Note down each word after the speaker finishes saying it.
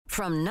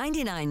From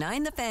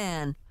 99.9 The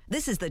Fan,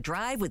 this is The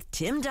Drive with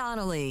Tim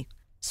Donnelly.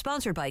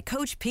 Sponsored by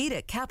Coach Pete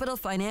at Capital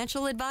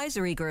Financial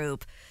Advisory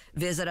Group.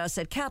 Visit us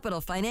at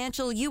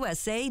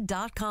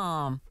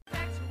capitalfinancialusa.com.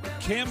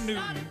 Cam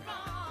Newton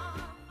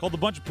called a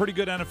bunch of pretty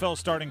good NFL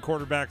starting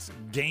quarterbacks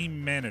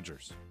game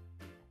managers.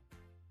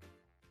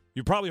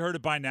 You probably heard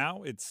it by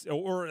now.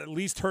 Or at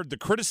least heard the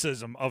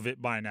criticism of it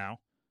by now.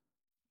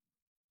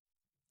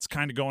 It's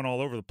kind of going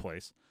all over the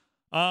place.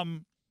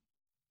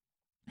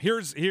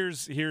 Here's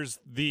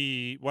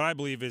the what I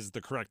believe is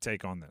the correct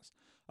take on this.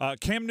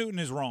 Cam Newton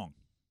is wrong,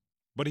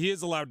 but he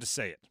is allowed to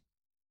say it.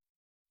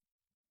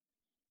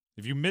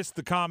 If you missed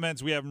the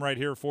comments, we have them right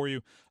here for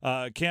you.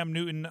 Cam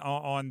Newton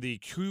on the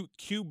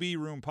QB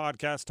Room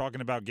podcast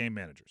talking about game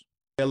managers.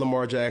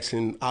 Lamar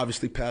Jackson,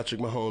 obviously Patrick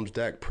Mahomes,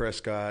 Dak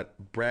Prescott,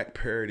 Brock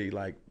Purdy,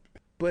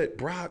 but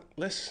Brock,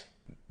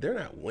 they're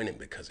not winning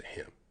because of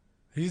him.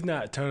 He's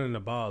not turning the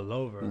ball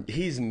over.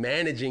 He's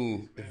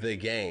managing the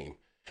game.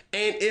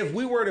 And if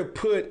we were to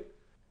put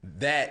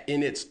that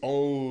in its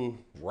own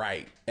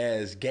right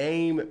as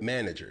game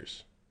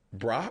managers,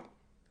 Brock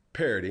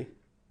Purdy,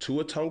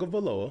 Tua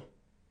Tagovailoa,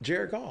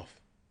 Jared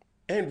Goff,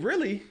 and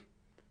really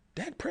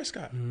Dak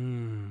Prescott.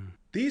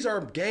 These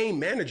are game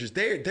managers.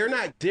 They're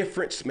not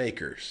difference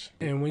makers.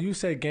 And when you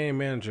say game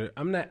manager,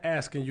 I'm not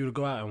asking you to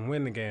go out and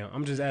win the game.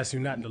 I'm just asking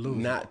you not to lose.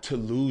 Not to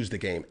lose the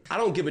game. I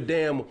don't give a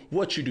damn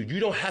what you do. You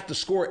don't have to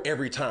score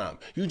every time.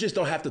 You just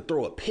don't have to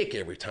throw a pick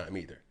every time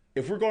either.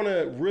 If we're going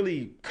to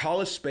really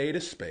call a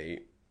spade,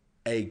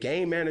 a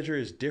game manager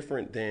is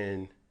different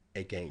than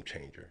a game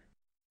changer.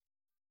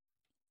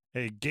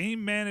 A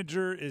game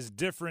manager is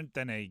different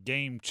than a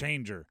game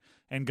changer.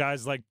 And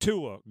guys like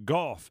Tua,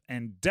 Goff,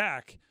 and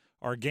Dak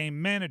are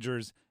game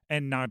managers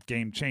and not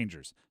game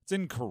changers. It's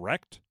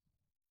incorrect,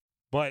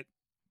 but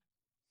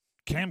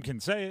Cam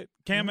can say it.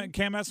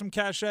 Cam has some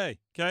cachet,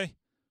 okay?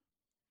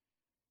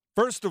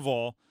 First of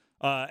all,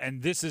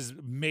 and this is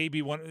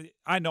maybe one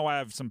 – I know I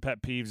have some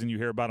pet peeves, and you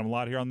hear about them a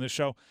lot here on this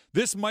show.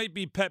 This might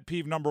be pet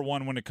peeve number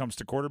one when it comes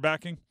to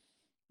quarterbacking.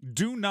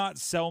 Do not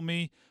sell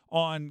me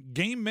on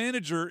game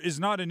manager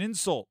is not an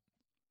insult.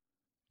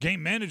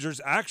 Game manager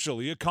is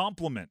actually a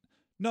compliment.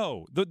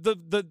 No,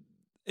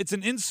 it's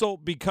an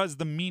insult because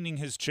the meaning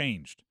has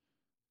changed,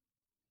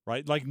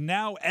 right? Like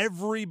now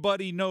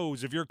everybody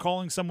knows if you're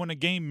calling someone a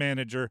game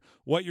manager,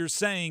 what you're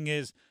saying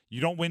is you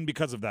don't win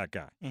because of that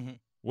guy. Mm-hmm.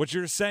 What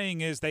you're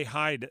saying is they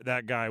hide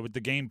that guy with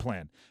the game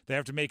plan. They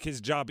have to make his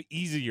job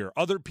easier.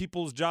 Other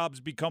people's jobs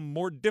become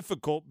more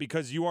difficult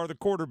because you are the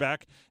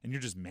quarterback and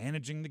you're just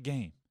managing the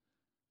game.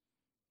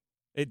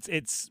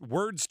 It's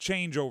words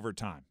change over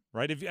time,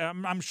 right?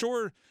 I'm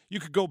sure you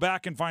could go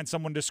back and find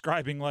someone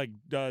describing like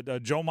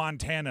Joe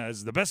Montana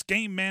as the best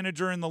game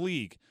manager in the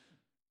league,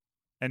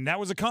 and that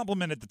was a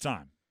compliment at the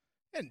time.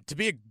 And to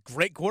be a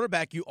great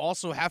quarterback, you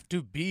also have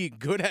to be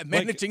good at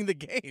managing the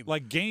game.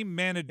 Like game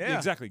manager,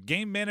 exactly.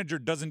 Game manager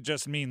doesn't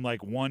just mean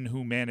like one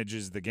who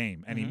manages the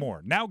game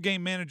anymore. Now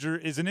game manager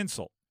is an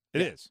insult.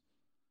 It is.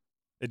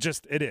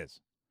 It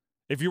is.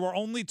 If you are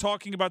only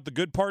talking about the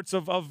good parts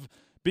of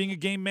being a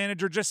game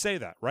manager, just say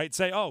that, right?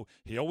 Say, oh,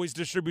 he always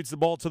distributes the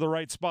ball to the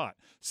right spot.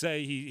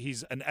 Say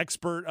he's an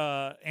expert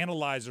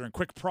analyzer and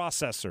quick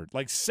processor.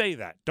 Like, say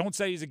that. Don't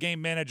say he's a game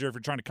manager if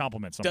you're trying to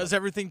compliment somebody. Does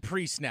everything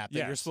pre-snap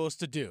that you're supposed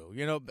to do.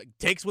 You know,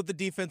 takes what the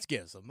defense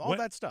gives them. All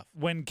that stuff.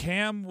 When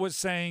Cam was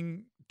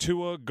saying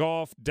Tua,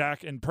 Goff,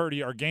 Dak, and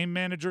Purdy are game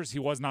managers, he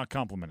was not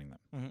complimenting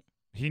them.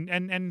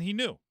 Mm-hmm. He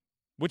knew,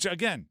 which,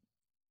 again,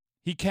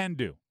 he can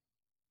do.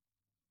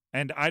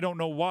 And I don't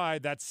know why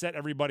that set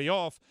everybody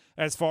off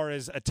as far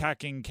as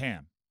attacking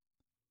Cam.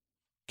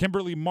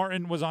 Kimberly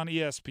Martin was on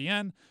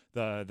ESPN,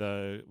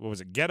 the what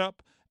was it, Get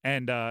Up,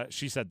 and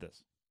she said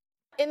this.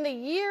 In the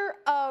year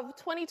of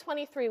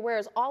 2023, where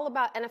it's all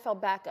about NFL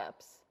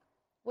backups,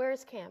 where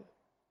is Cam?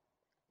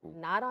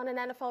 Not on an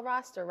NFL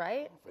roster,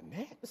 right?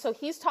 So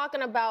he's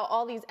talking about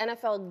all these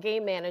NFL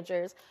game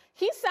managers.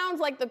 He sounds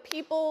like the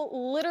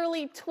people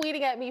literally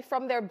tweeting at me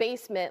from their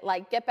basement,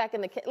 like, get back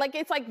in the – like,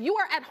 it's like you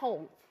are at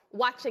home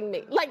watching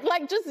me. Like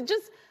just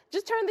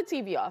turn the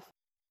TV off.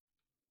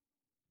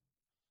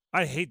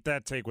 I hate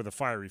that take with a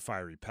fiery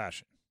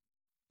passion.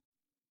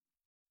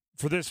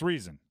 For this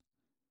reason.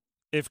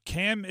 If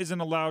Cam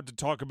isn't allowed to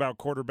talk about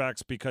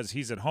quarterbacks because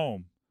he's at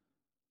home,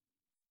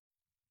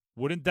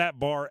 wouldn't that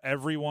bar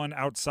everyone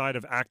outside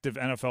of active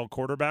NFL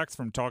quarterbacks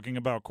from talking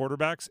about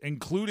quarterbacks,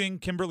 including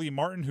Kimberly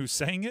Martin, who's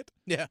saying it?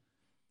 Yeah.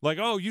 Like,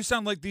 oh, you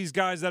sound like these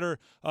guys that are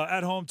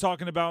at home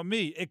talking about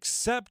me,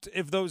 except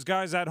if those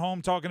guys at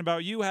home talking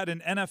about you had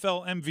an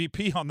NFL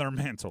MVP on their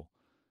mantle.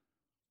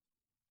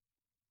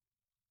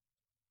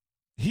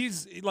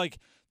 He's like,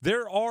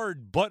 there are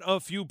but a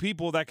few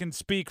people that can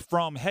speak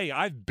from, hey,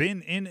 I've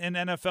been in an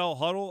NFL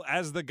huddle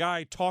as the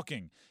guy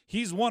talking.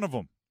 He's one of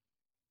them.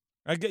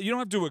 You don't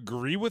have to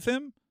agree with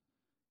him,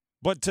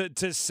 but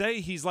to say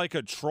he's like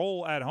a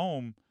troll at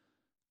home,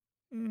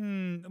 a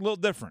little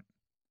different,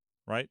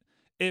 right?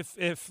 If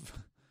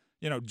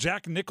you know,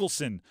 Jack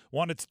Nicholson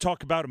wanted to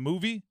talk about a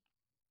movie,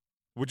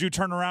 would you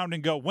turn around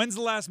and go, when's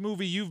the last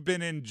movie you've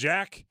been in,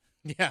 Jack?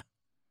 Yeah.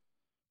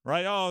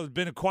 right? Oh, it's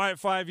been a quiet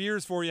 5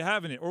 years for you,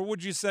 haven't it? Or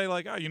would you say,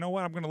 like, oh, you know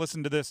what? I'm going to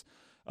listen to this,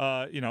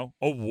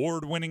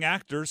 award-winning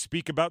actor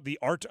speak about the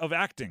art of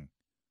acting.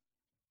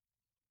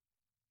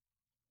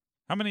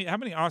 How many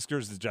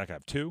Oscars does Jack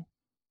have? 2?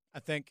 I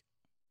think.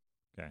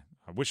 Okay.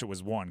 I wish it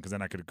was 1 because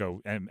then I could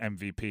go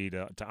MVP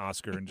to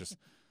Oscar and just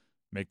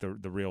make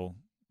the real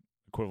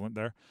equivalent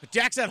there. But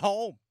Jack's at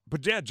home.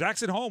 But, yeah,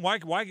 Jack's at home.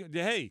 Why?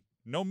 Hey,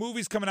 no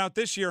movies coming out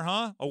this year,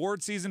 huh?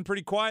 Award season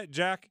pretty quiet,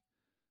 Jack.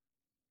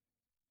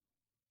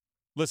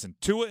 Listen,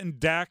 Tua and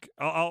Dak,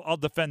 I'll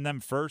defend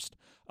them first.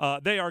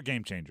 They are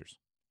game changers.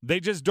 They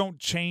just don't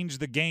change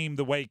the game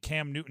the way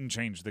Cam Newton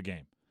changed the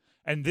game.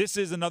 And this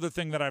is another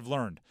thing that I've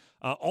learned.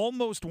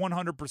 Almost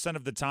 100%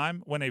 of the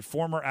time when a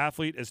former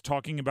athlete is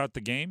talking about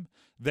the game,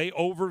 they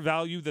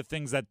overvalue the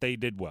things that they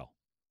did well.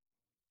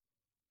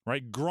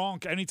 Right?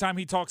 Gronk, anytime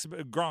he talks about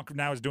 – Gronk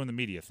now is doing the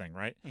media thing,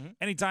 right? Mm-hmm.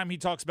 Anytime he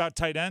talks about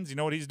tight ends, you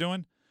know what he's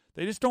doing?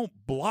 They just don't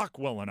block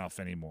well enough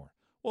anymore.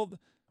 Well,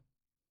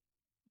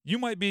 you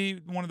might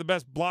be one of the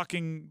best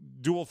blocking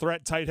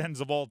dual-threat tight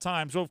ends of all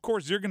time, so of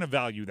course you're going to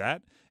value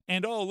that.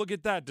 And, oh, look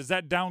at that. Does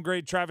that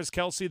downgrade Travis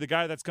Kelce, the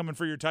guy that's coming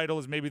for your title,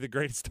 is maybe the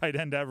greatest tight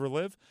end to ever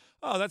live?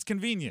 Oh, that's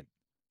convenient,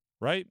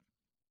 right?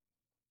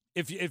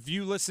 If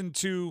you listen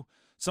to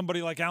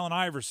somebody like Allen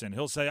Iverson,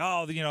 he'll say,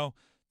 oh,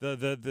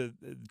 the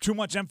too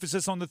much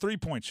emphasis on the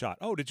three-point shot.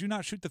 Oh, did you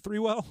not shoot the three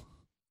well?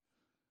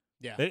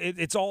 Yeah.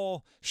 It's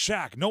all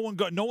Shaq. No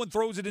one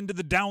throws it into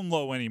the down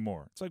low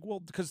anymore. It's like, well,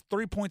 because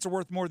 3 points are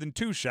worth more than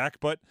 2, Shaq,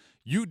 but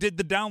you did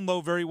the down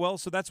low very well,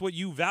 so that's what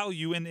you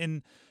value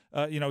in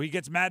he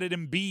gets mad at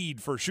Embiid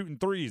for shooting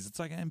threes. It's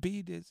like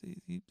Embiid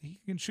he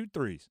can shoot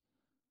threes.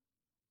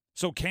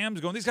 So Cam's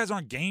going, these guys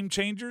aren't game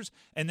changers,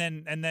 and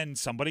then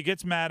somebody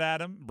gets mad at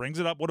him, brings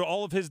it up. What do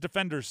all of his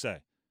defenders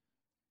say?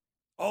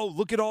 Oh,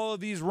 look at all of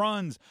these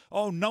runs.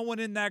 Oh, no one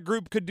in that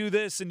group could do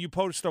this, and you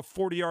post a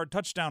 40-yard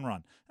touchdown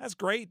run. That's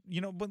great.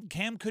 But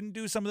Cam couldn't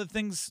do some of the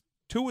things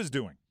Tua's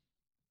doing.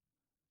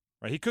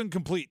 Right? He couldn't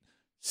complete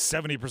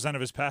 70%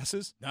 of his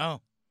passes.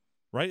 No.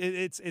 Right?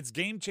 It's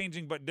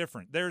game-changing but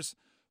different. There's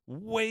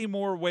way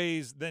more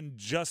ways than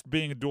just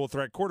being a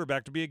dual-threat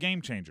quarterback to be a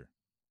game changer.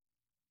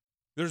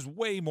 There's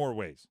way more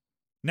ways.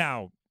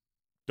 Now,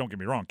 don't get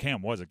me wrong,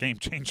 Cam was a game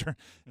changer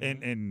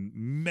in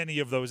many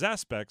of those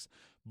aspects,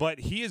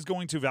 but he is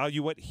going to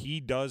value what he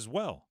does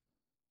well.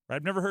 Right?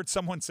 I've never heard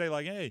someone say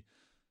like, "Hey,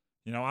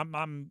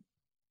 I'm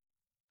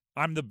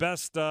the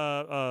best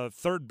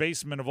third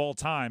baseman of all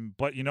time,"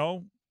 but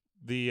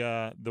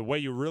the way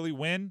you really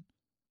win,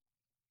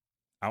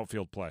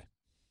 outfield play.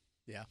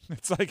 Yeah.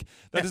 It's like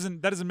that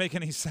doesn't make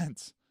any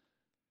sense.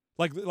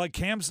 Like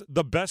Cam's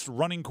the best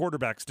running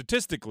quarterback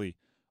statistically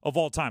of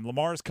all time.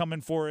 Lamar's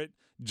coming for it.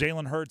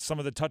 Jalen Hurts, some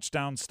of the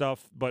touchdown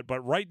stuff, but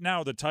right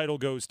now the title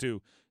goes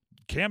to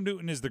Cam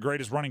Newton is the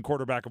greatest running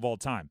quarterback of all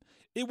time.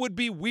 It would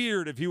be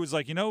weird if he was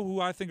like, who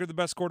I think are the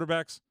best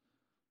quarterbacks?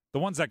 The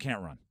ones that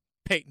can't run.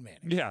 Peyton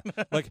Manning. Yeah.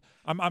 Like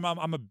I'm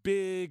a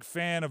big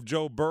fan of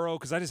Joe Burrow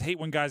because I just hate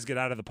when guys get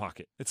out of the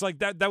pocket. It's like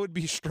that would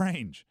be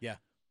strange. Yeah.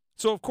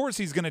 So of course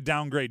he's going to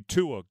downgrade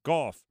Tua,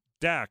 Goff,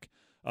 Dak,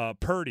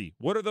 Purdy.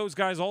 What are those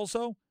guys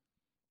also?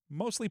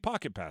 Mostly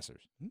pocket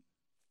passers. Mm-hmm.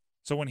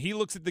 So when he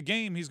looks at the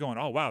game, he's going,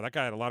 oh, wow, that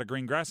guy had a lot of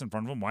green grass in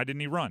front of him. Why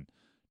didn't he run?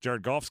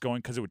 Jared Goff's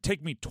going, because it would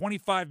take me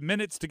 25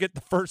 minutes to get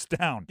the first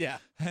down. Yeah.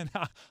 And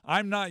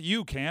I'm not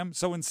you, Cam.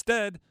 So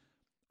instead,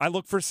 I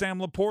look for Sam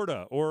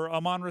Laporta or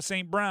Amon-Ra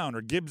St. Brown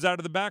or Gibbs out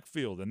of the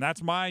backfield, and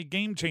that's my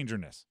game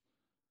changerness.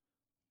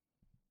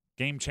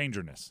 Game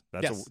changerness.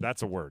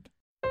 That's a word.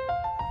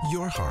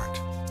 Your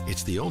heart.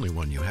 It's the only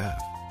one you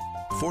have.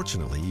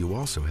 Fortunately, you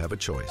also have a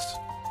choice.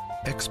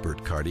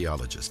 Expert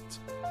cardiologists,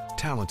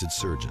 talented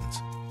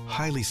surgeons,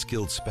 highly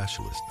skilled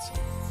specialists,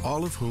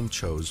 all of whom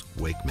chose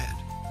WakeMed.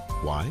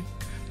 Why?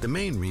 The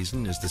main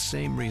reason is the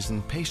same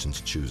reason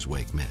patients choose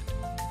WakeMed.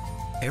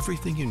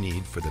 Everything you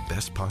need for the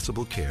best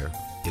possible care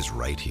is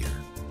right here.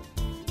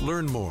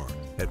 Learn more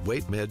at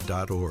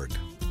wakemed.org.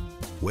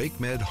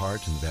 WakeMed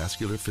Heart and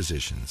Vascular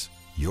Physicians.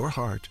 Your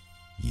heart,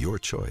 your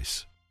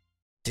choice.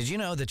 Did you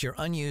know that your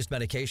unused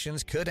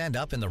medications could end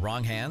up in the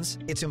wrong hands?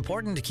 It's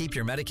important to keep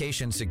your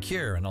medication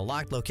secure in a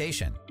locked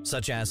location,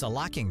 such as a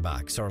locking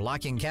box or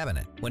locking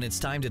cabinet. When it's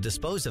time to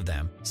dispose of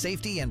them,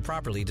 safely and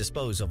properly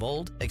dispose of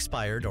old,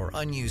 expired, or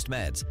unused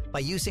meds by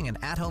using an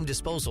at-home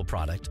disposal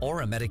product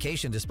or a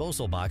medication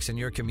disposal box in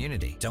your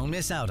community. Don't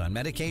miss out on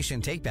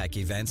medication take-back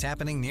events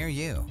happening near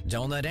you.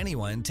 Don't let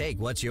anyone take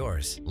what's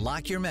yours.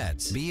 Lock your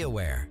meds. Be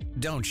aware.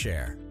 Don't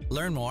share.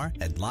 Learn more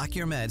at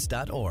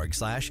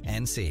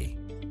lockyourmeds.org/NC.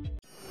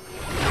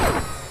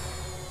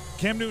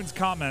 Cam Newton's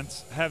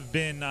comments have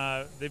been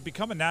they've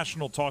become a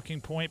national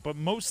talking point, but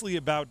mostly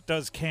about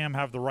does Cam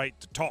have the right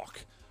to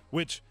talk,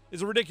 which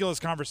is a ridiculous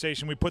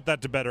conversation. We put that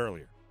to bed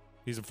earlier.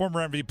 He's a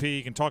former MVP.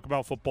 He can talk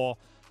about football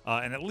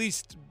and at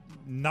least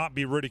not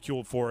be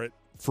ridiculed for it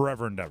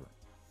forever and ever.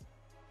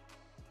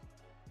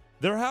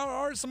 There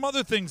are some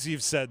other things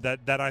he's said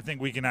that I think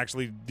we can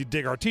actually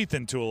dig our teeth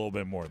into a little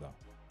bit more, though.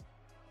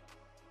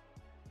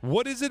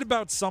 What is it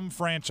about some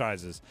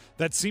franchises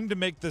that seem to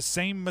make the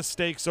same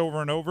mistakes over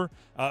and over,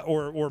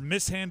 or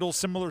mishandle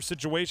similar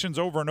situations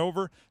over and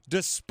over,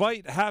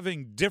 despite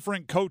having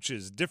different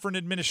coaches, different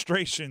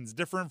administrations,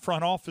 different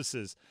front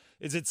offices?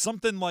 Is it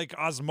something like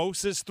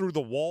osmosis through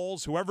the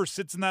walls? Whoever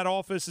sits in that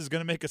office is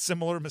going to make a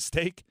similar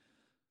mistake?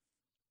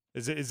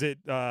 Is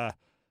it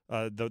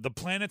the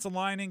planets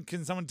aligning?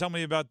 Can someone tell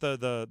me about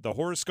the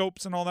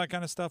horoscopes and all that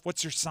kind of stuff?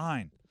 What's your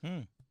sign?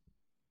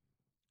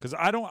 Because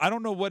I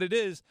don't know what it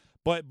is.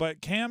 But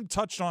Cam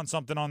touched on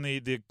something on the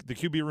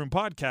QB Room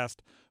podcast,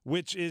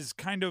 which is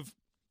kind of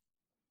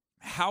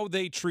how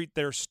they treat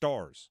their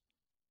stars,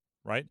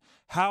 right?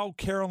 How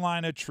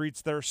Carolina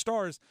treats their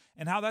stars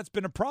and how that's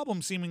been a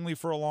problem seemingly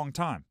for a long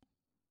time.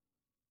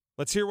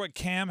 Let's hear what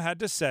Cam had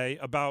to say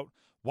about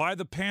why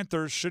the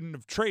Panthers shouldn't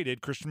have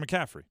traded Christian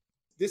McCaffrey.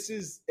 This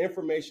is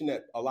information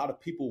that a lot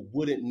of people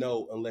wouldn't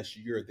know unless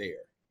you're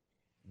there.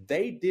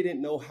 They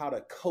didn't know how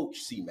to coach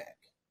C-Mac.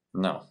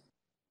 No.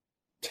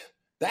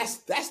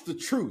 That's the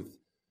truth.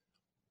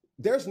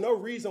 There's no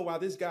reason why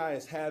this guy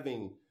is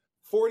having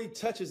 40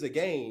 touches a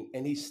game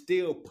and he's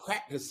still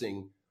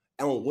practicing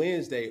on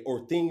Wednesday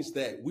or things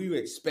that we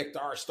expect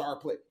our star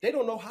play. They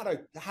don't know how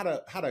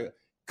to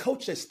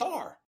coach a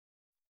star.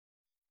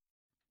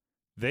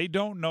 They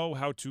don't know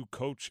how to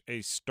coach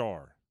a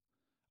star.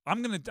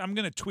 I'm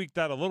gonna tweak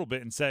that a little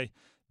bit and say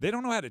they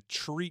don't know how to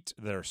treat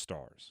their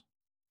stars.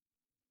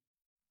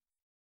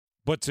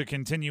 But to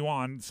continue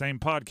on, same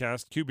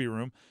podcast, QB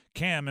Room,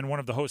 Cam and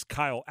one of the hosts,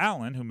 Kyle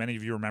Allen, who many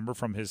of you remember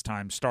from his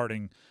time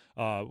starting,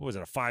 a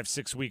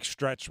 5-6 week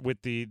stretch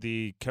with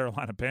the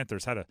Carolina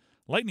Panthers, had a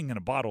lightning in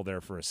a bottle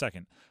there for a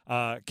second.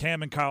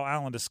 Cam and Kyle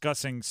Allen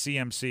discussing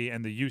CMC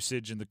and the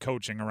usage and the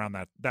coaching around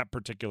that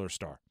particular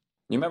star.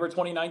 You remember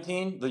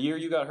 2019, the year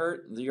you got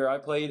hurt, the year I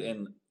played,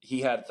 and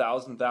he had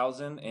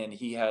 1,000, and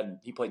he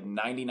played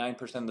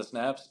 99% of the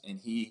snaps, and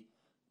he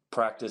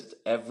practiced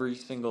every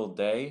single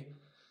day.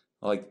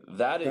 Like,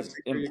 that is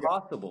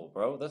impossible,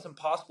 bro. That's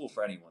impossible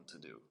for anyone to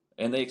do.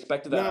 And they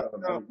expected that out of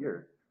him every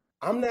year.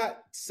 I'm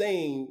not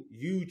saying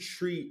you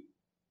treat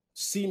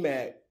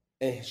C-Mac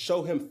and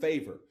show him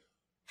favor.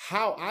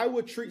 How I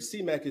would treat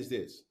C-Mac is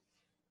this.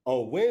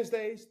 On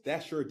Wednesdays,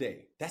 that's your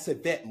day. That's a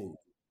vet move.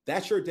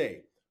 That's your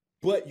day.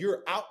 But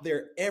you're out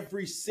there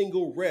every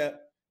single rep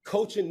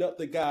coaching up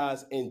the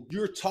guys, and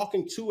you're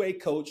talking to a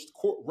coach,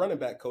 running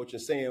back coach,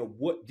 and saying,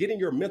 getting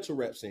your mental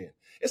reps in.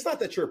 It's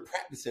not that you're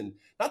practicing,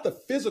 not the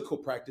physical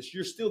practice.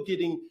 You're still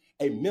getting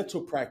a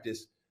mental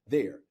practice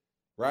there,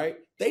 right?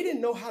 They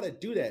didn't know how to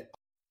do that.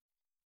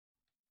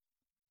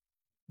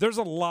 There's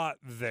a lot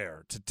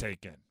there to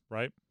take in,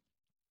 right?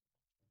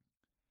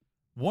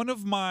 One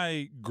of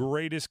my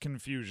greatest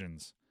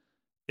confusions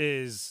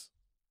is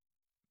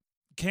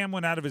Cam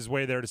went out of his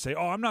way there to say,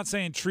 I'm not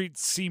saying treat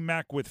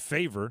C-Mac with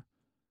favor.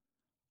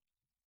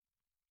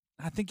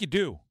 I think you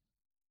do.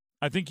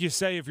 I think you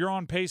say if you're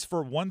on pace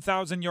for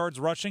 1,000 yards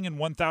rushing and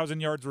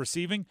 1,000 yards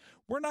receiving,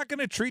 we're not going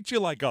to treat you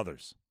like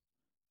others.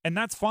 And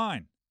that's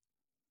fine.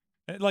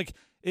 Like,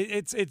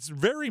 it's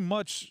very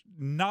much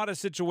not a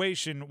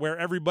situation where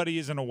everybody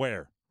isn't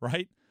aware,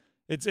 right?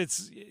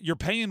 It's you're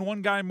paying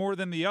one guy more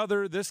than the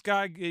other. This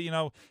guy,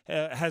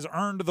 has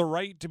earned the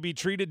right to be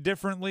treated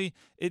differently.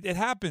 It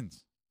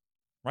happens,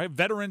 right?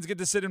 Veterans get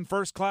to sit in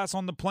first class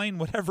on the plane,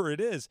 whatever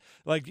it is.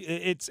 Like,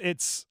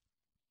 it's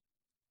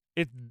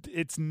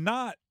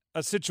not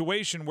a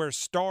situation where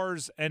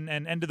stars and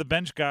end of the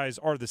bench guys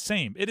are the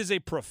same. It is a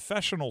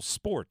professional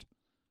sport.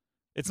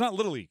 It's not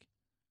Little League,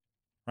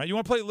 right? You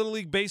want to play Little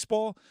League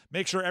baseball?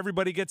 Make sure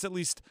everybody gets at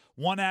least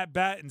one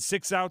at-bat and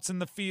 6 outs in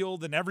the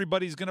field, and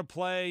everybody's going to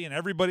play, and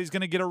everybody's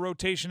going to get a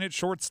rotation at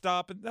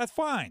shortstop, and that's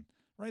fine,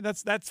 right?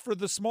 That's for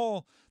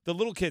the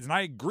little kids, and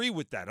I agree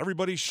with that.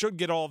 Everybody should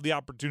get all of the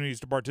opportunities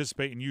to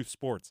participate in youth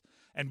sports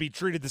and be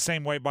treated the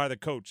same way by the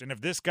coach. And if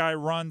this guy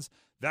runs,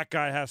 that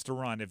guy has to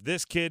run. If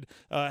this kid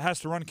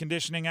has to run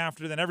conditioning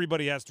after, then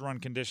everybody has to run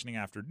conditioning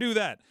after. Do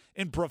that.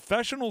 In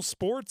professional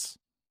sports,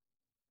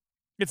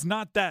 it's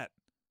not that.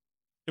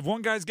 If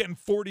one guy's getting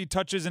 40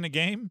 touches in a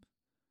game,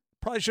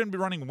 probably shouldn't be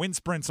running wind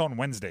sprints on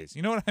Wednesdays.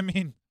 You know what I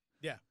mean?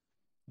 Yeah.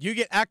 You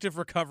get active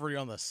recovery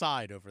on the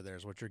side over there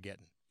is what you're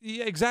getting.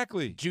 Yeah,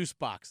 exactly. Juice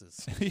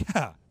boxes.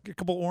 Yeah. Get a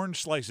couple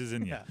orange slices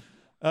in you.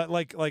 Yeah.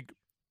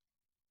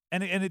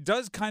 And it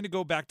does kind of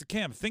go back to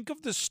Cam. Think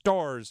of the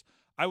stars,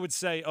 I would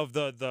say, of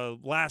the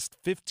last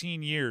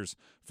 15 years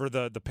for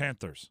the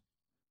Panthers.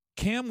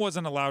 Cam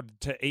wasn't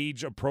allowed to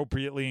age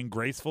appropriately and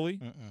gracefully.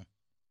 Mm-mm.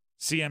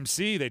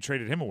 CMC, they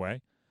traded him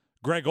away.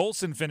 Greg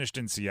Olsen finished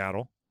in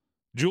Seattle.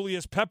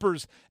 Julius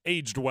Peppers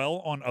aged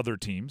well on other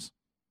teams.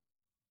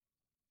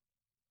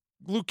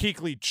 Luke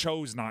Kuechly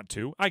chose not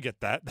to. I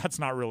get that. That's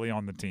not really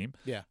on the team.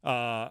 Yeah.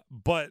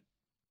 But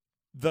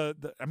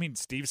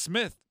Steve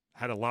Smith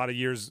had a lot of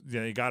years.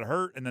 He got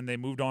hurt, and then they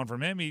moved on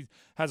from him. He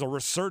has a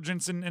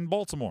resurgence in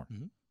Baltimore.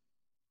 Mm-hmm.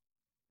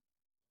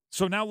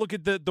 So now look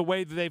at the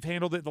way that they've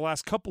handled it the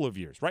last couple of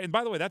years, right? And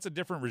by the way, that's a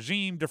different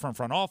regime, different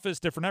front office,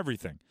 different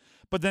everything.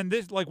 But then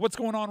this, like, what's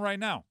going on right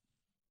now?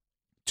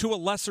 to a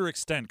lesser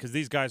extent, because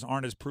these guys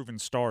aren't as proven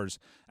stars,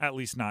 at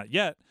least not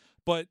yet.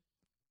 But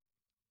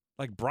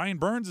like Brian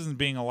Burns isn't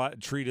being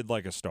treated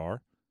like a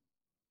star.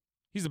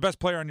 He's the best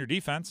player on your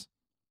defense.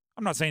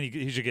 I'm not saying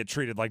he should get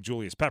treated like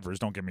Julius Peppers,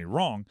 don't get me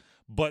wrong,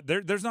 but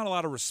there's not a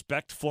lot of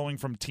respect flowing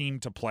from team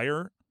to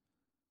player.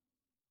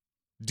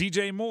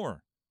 DJ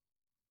Moore,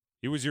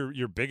 he was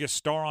your biggest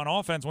star on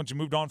offense once you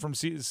moved on from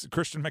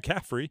Christian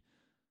McCaffrey.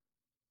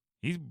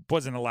 He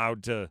wasn't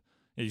allowed to.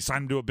 You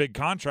signed him to a big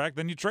contract,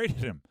 then you traded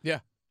him. Yeah,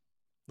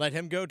 let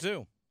him go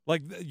too.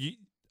 Like,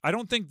 I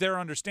don't think they're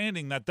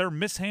understanding that they're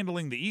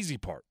mishandling the easy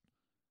part.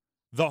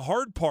 The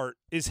hard part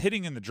is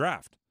hitting in the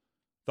draft.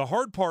 The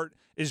hard part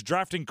is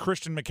drafting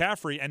Christian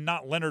McCaffrey and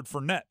not Leonard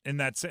Fournette in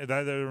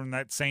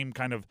that same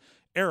kind of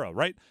era,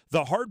 right?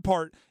 The hard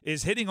part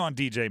is hitting on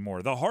DJ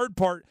Moore. The hard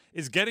part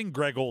is getting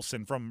Greg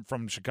Olsen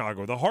from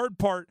Chicago. The hard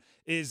part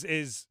is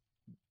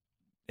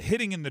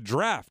hitting in the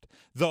draft.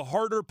 The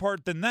harder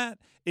part than that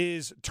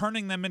is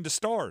turning them into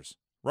stars,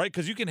 right?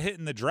 Because you can hit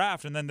in the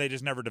draft and then they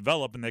just never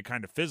develop and they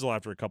kind of fizzle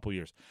after a couple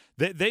years.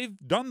 They've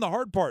done the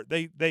hard part.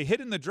 They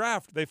hit in the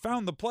draft. They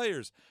found the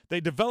players.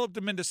 They developed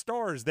them into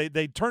stars. They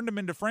turned them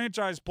into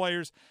franchise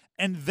players.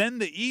 And then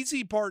the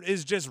easy part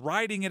is just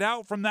riding it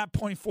out from that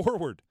point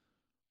forward.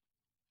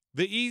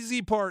 The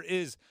easy part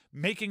is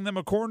making them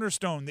a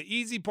cornerstone. The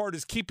easy part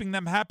is keeping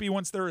them happy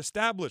once they're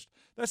established.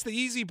 That's the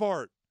easy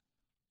part.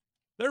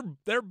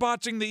 They're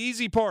botching the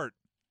easy part.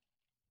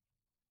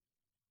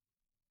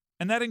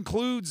 And that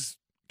includes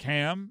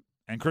Cam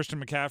and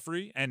Christian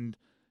McCaffrey, and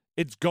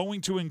it's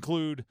going to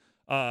include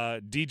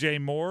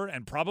DJ Moore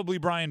and probably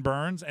Brian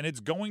Burns, and it's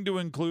going to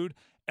include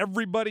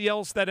everybody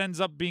else that ends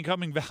up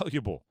becoming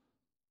valuable.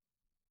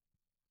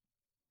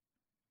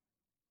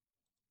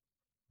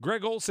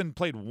 Greg Olsen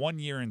played 1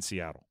 year in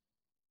Seattle.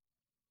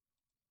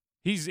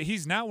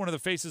 He's now one of the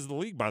faces of the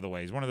league, by the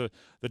way. He's one of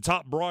the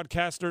top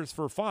broadcasters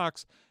for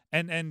Fox.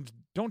 And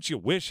don't you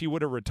wish he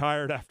would have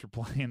retired after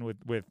playing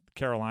with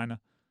Carolina?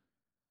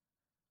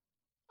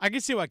 I can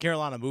see why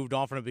Carolina moved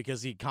on from him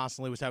because he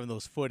constantly was having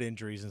those foot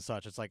injuries and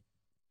such. It's like,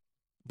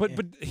 but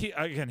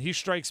he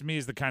strikes me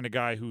as the kind of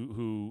guy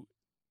who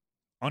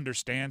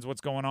understands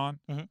what's going on.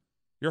 Mm-hmm.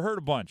 You're hurt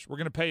a bunch. We're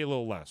going to pay you a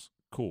little less.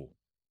 Cool,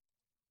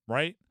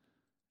 right?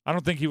 I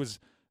don't think he was,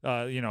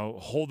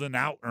 holding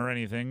out or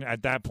anything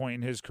at that point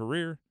in his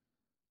career.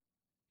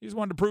 He just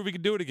wanted to prove he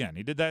could do it again.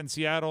 He did that in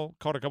Seattle,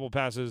 caught a couple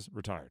passes,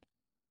 retired.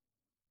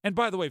 And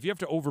by the way, if you have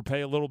to overpay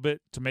a little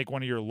bit to make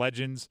one of your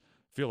legends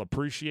feel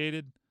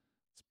appreciated,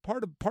 it's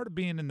part of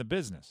being in the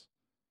business,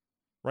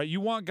 right? You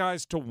want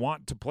guys to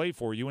want to play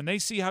for you, and they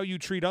see how you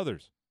treat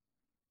others.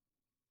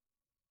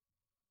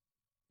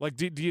 Like,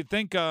 do you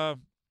think? Let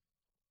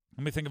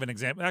me think of an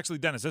example. Actually,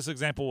 Dennis, this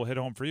example will hit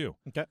home for you.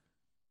 Okay.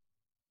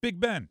 Big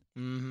Ben.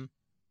 Mm-hmm.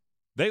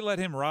 They let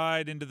him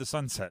ride into the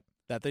sunset.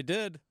 That they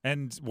did.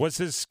 And was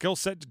his skill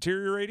set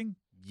deteriorating?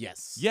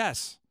 Yes.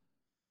 Yes.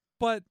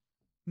 But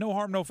no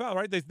harm, no foul,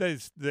 right?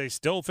 They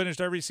still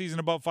finished every season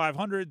above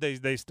 500.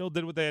 They still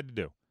did what they had to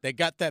do. They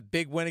got that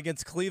big win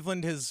against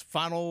Cleveland, his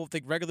final,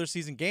 regular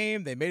season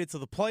game. They made it to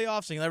the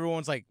playoffs, and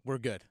everyone's like, "We're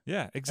good."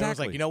 Yeah, exactly. Everyone's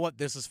like, "You know what?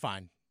 This is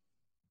fine."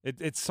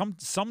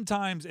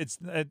 Sometimes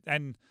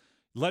and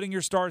letting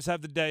your stars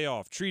have the day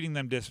off, treating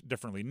them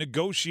differently,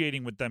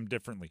 negotiating with them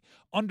differently,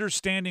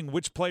 understanding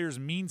which players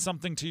mean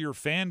something to your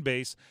fan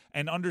base,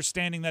 and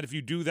understanding that if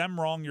you do them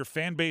wrong, your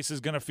fan base is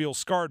going to feel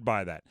scarred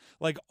by that.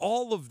 Like,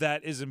 all of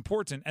that is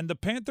important, and the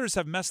Panthers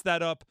have messed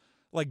that up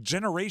like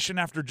generation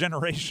after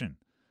generation.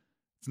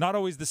 It's not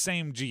always the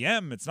same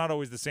GM. It's not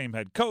always the same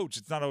head coach.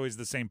 It's not always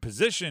the same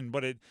position,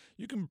 but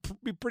you can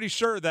be pretty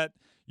sure that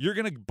you're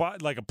going to buy,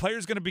 like, a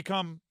player's going to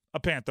become a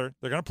Panther.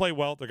 They're going to play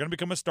well. They're going to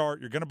become a star.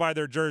 You're going to buy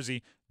their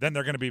jersey. Then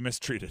they're going to be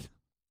mistreated. And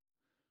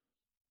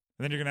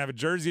then you're going to have a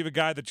jersey of a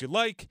guy that you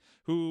like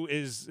who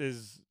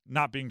is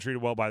not being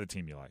treated well by the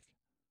team you like.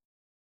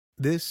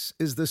 This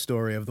is the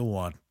story of the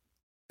one.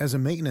 As a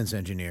maintenance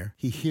engineer,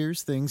 he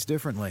hears things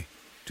differently.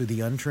 To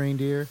the untrained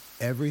ear,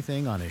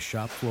 everything on his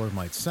shop floor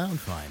might sound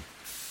fine,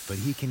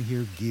 but he can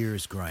hear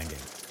gears grinding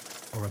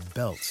or a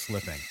belt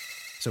slipping.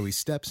 So he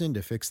steps in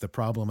to fix the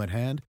problem at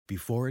hand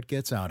before it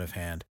gets out of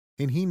hand.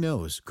 And he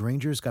knows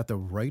Grainger's got the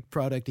right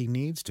product he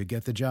needs to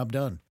get the job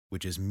done,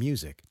 which is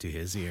music to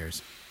his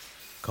ears.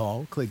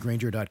 Call, click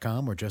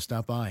Grainger.com, or just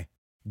stop by.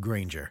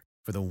 Grainger,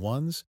 for the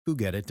ones who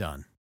get it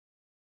done.